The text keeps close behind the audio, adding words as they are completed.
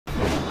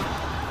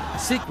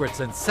Secrets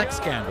and sex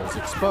scandals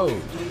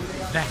exposed.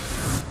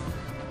 Next.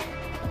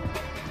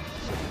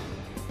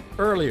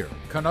 Earlier,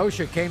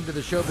 Kenosha came to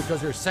the show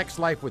because her sex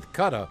life with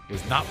Cutta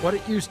was not what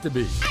it used to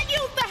be. I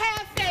used to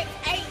have sex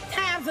 8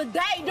 times a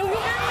day. Do you hear me?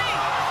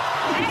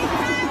 8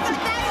 times a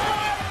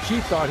day. She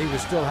thought he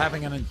was still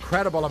having an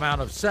incredible amount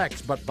of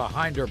sex, but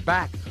behind her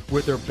back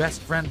with her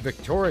best friend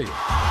Victoria.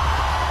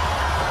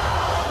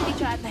 He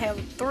tried to have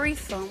a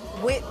threesome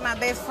with my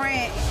best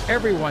friend.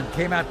 Everyone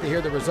came out to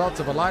hear the results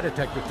of a lie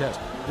detector test,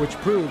 which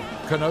proved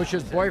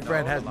Kenosha's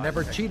boyfriend has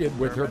never cheated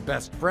with her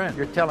best friend.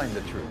 You're telling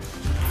the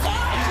truth.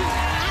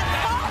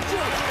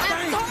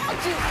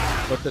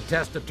 But the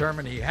test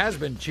determined he has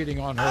been cheating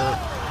on her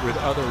with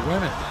other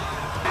women.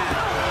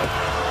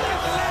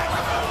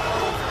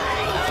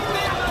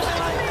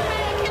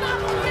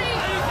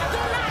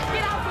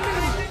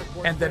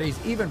 And that he's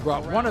even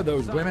brought one of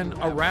those women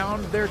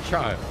around their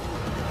child.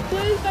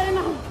 Please say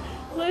no.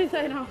 Please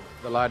say no.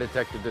 The lie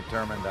detector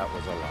determined that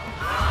was a lie.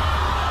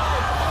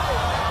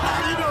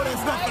 You know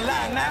that's not a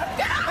lie now.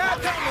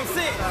 Common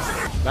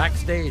sense.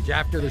 Backstage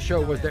after the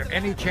show, was there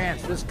any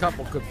chance this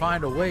couple could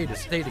find a way to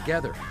stay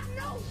together?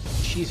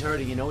 She's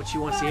heard it. You know what she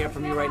wants to hear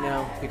from you right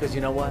now? Because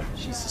you know what?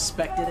 She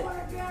suspected it.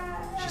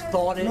 She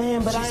thought it.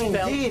 Man, but She's I ain't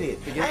felt did it.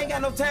 I ain't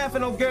got no time for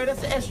no girl.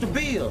 That's an extra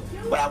bill.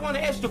 What I want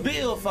an extra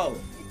bill for?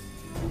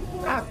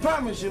 I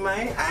promise you,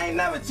 man. I ain't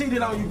never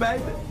cheated on you,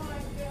 baby.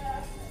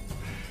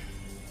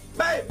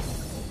 Baby.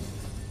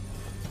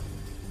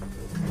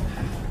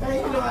 Man,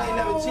 you know I ain't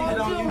never cheated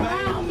on you,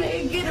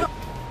 man. Get out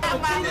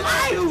of my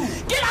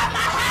life. Get out of my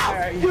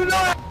house. You know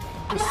I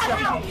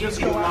Just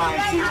go out.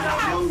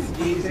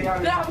 Get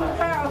out of my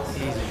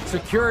house.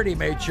 Security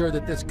made sure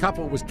that this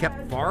couple was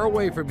kept far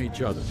away from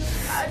each other.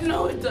 I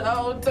knew it the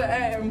whole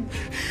time.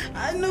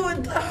 I knew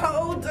it the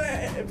whole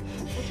time.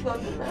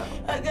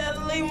 I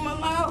gotta leave him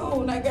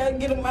alone. I gotta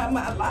get him out of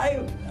my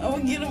life. I'm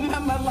gonna get him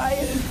out of my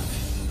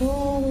life.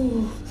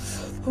 Ooh.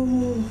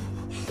 Ooh.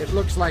 It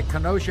looks like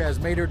Kenosha has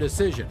made her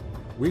decision.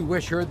 We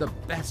wish her the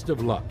best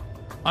of luck.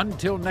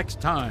 Until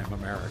next time,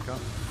 America.